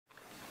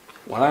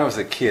When I was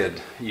a kid,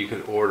 you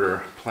could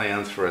order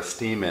plans for a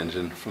steam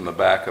engine from the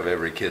back of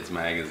every kid's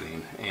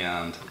magazine,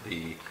 and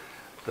the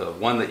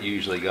one that you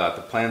usually got,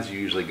 the plans you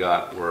usually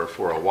got were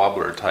for a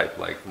wobbler type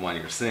like the one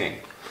you're seeing.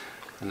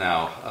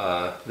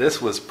 Now,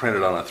 this was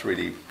printed on a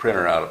 3D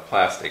printer out of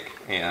plastic,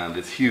 and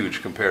it's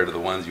huge compared to the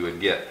ones you would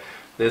get.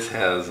 This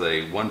has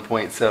a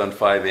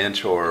 1.75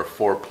 inch or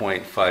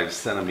 4.5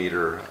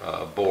 centimeter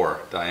bore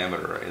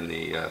diameter in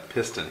the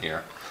piston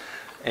here.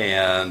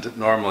 And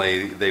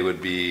normally they would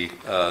be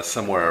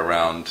somewhere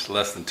around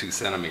less than 2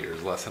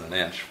 centimeters, less than an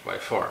inch by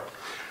far.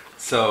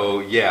 So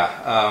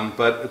yeah,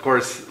 but of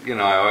course, you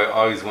know, I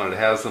always wanted to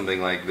have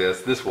something like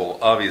this. This will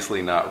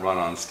obviously not run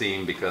on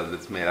steam because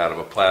it's made out of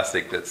a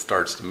plastic that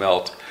starts to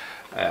melt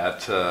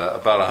at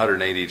about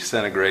 180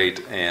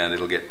 centigrade, and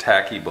it'll get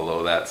tacky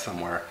below that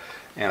somewhere.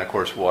 And of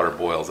course, water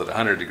boils at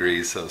 100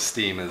 degrees, so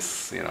steam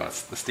is, you know,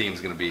 the steam's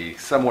going to be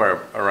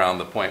somewhere around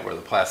the point where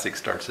the plastic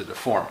starts to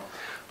deform.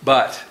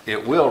 But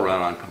it will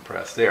run on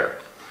compressed air.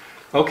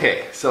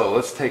 Okay, so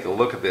let's take a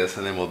look at this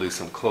and then we'll do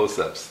some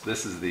close-ups.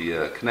 This is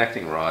the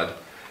connecting rod,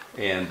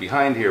 and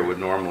behind here would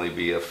normally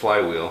be a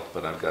flywheel,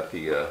 but I've got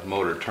the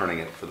motor turning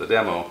it for the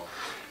demo.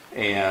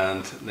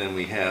 And then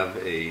we have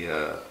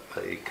a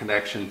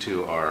connection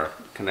to our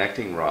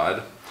connecting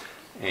rod,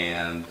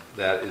 and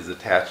that is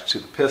attached to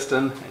the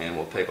piston, and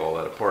we'll take all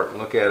that apart and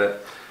look at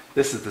it.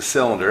 This is the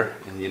cylinder,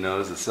 and you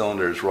notice the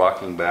cylinder is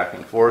rocking back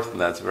and forth,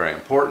 and that's very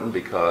important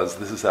because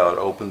this is how it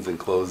opens and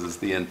closes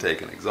the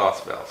intake and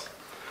exhaust valves.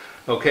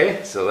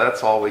 Okay, so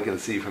that's all we can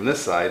see from this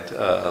side.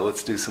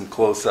 Let's do some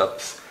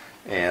close-ups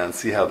and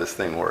see how this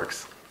thing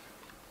works.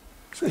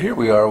 So here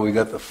we are, we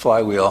got the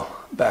flywheel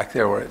back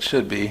there where it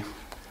should be,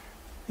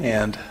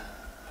 and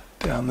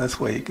down this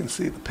way you can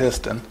see the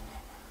piston.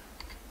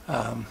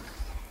 I'll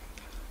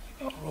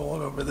roll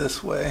it over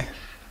this way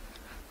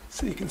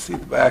so you can see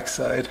the back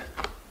side.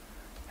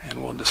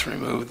 And we'll just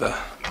remove the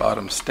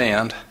bottom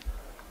stand.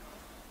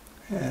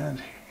 And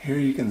here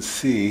you can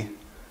see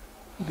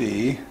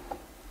the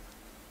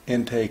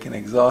intake and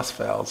exhaust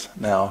valves.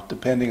 Now,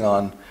 depending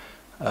on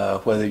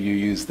whether you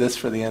use this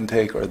for the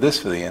intake or this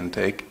for the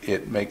intake,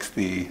 it makes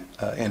the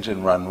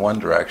engine run one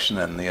direction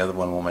and the other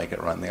one will make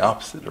it run the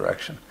opposite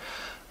direction.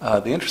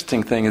 The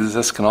interesting thing is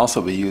this can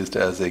also be used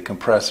as a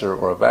compressor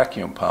or a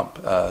vacuum pump.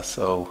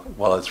 So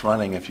while it's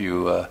running, if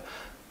you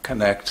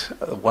connect,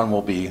 one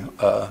will be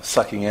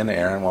sucking in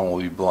air and one will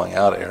be blowing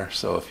out air.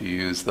 So if you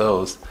use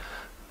those,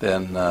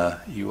 then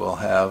you will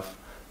have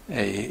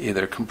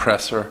either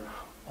compressor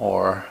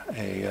or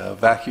a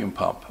vacuum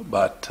pump.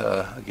 But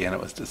again, it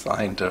was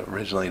designed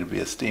originally to be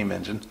a steam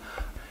engine.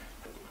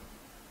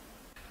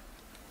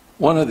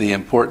 One of the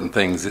important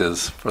things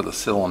is for the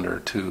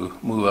cylinder to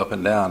move up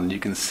and down, and you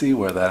can see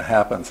where that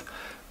happens.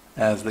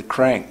 As the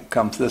crank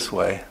comes this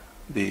way,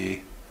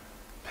 the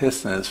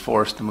piston is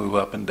forced to move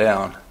up and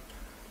down,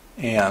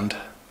 and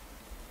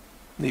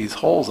these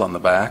holes on the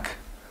back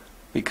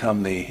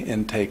become the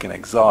intake and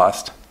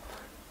exhaust,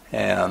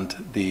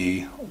 and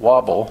the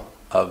wobble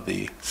of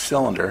the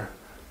cylinder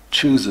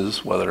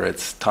chooses whether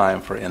it's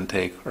time for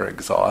intake or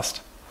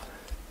exhaust.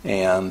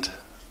 And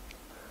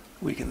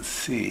we can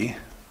see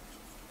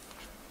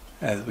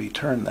as we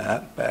turn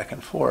that back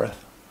and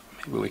forth,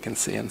 maybe we can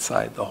see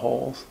inside the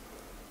holes.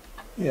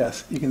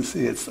 Yes, you can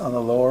see it's on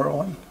the lower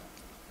one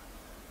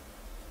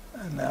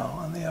and now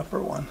on the upper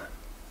one.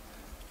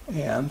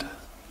 And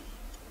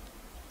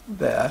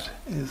that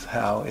is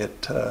how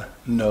it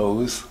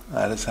knows,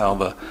 that is how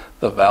the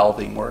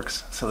valving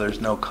works. So there's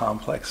no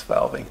complex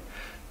valving.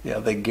 Yeah,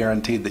 they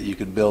guaranteed that you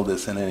could build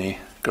this in any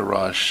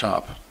garage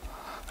shop.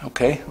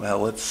 Okay, well,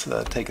 let's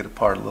take it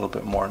apart a little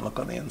bit more and look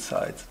on the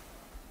insides.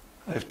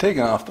 I've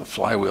taken off the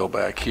flywheel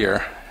back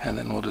here, and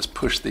then we'll just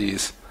push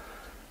these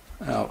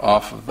out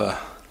off of the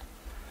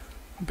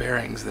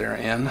bearings they're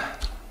in.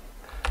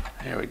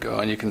 There we go,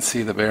 and you can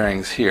see the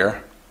bearings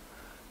here.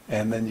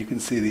 And then you can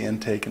see the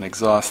intake and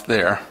exhaust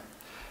there.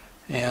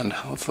 And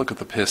let's look at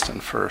the piston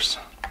first.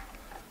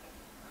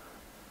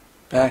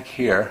 Back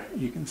here,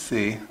 you can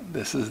see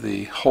this is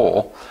the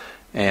hole,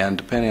 and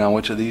depending on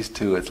which of these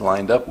two it's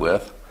lined up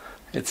with,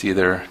 it's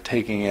either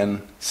taking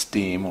in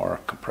steam or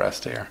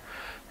compressed air,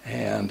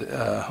 and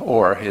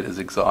or it is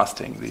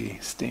exhausting the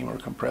steam or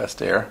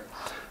compressed air.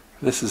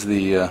 This is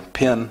the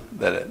pin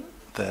that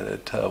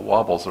it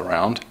wobbles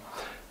around,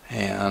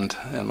 and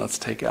let's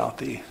take out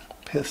the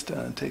piston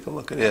and take a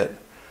look at it.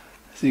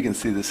 So you can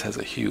see this has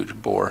a huge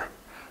bore,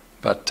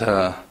 but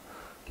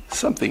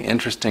something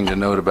interesting to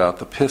note about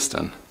the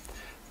piston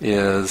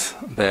is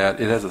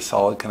that it has a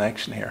solid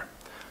connection here.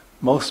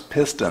 Most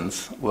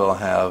pistons will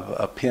have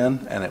a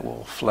pin and it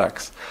will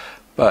flex,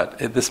 but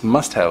this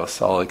must have a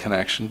solid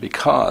connection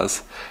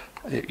because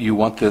you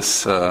want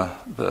this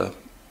the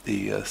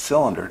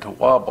cylinder to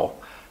wobble,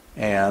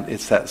 and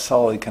it's that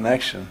solid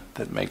connection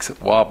that makes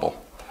it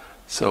wobble.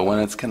 So when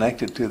it's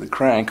connected to the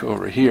crank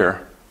over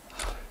here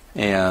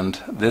and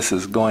this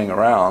is going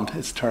around,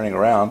 it's turning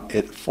around,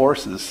 it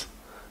forces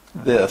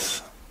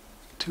this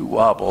to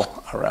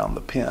wobble around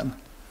the pin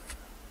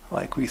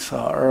like we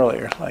saw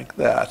earlier, like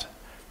that.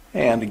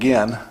 And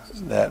again,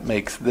 that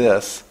makes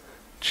this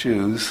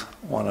choose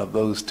one of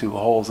those two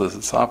holes as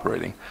it's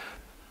operating.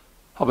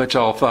 I'll bet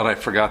y'all thought I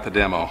forgot the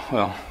demo.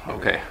 Well,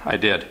 okay, I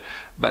did.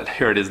 But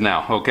here it is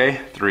now,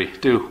 okay? 3,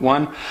 2,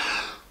 1.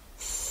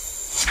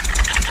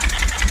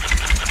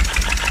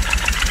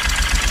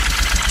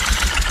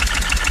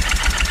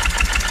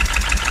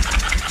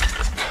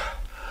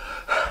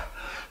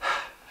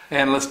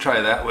 And let's try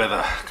that with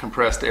a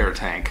compressed air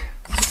tank.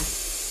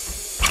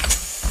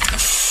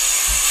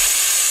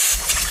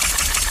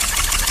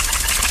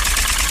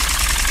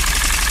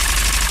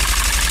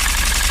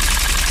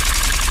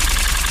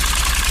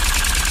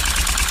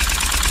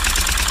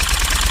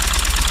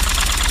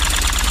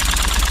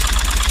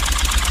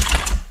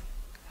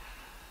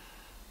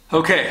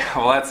 Okay,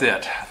 well that's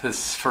it. This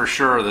is for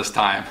sure this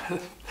time.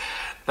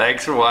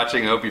 Thanks for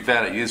watching. I hope you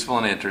found it useful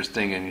and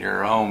interesting in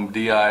your home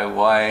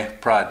DIY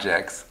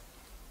projects.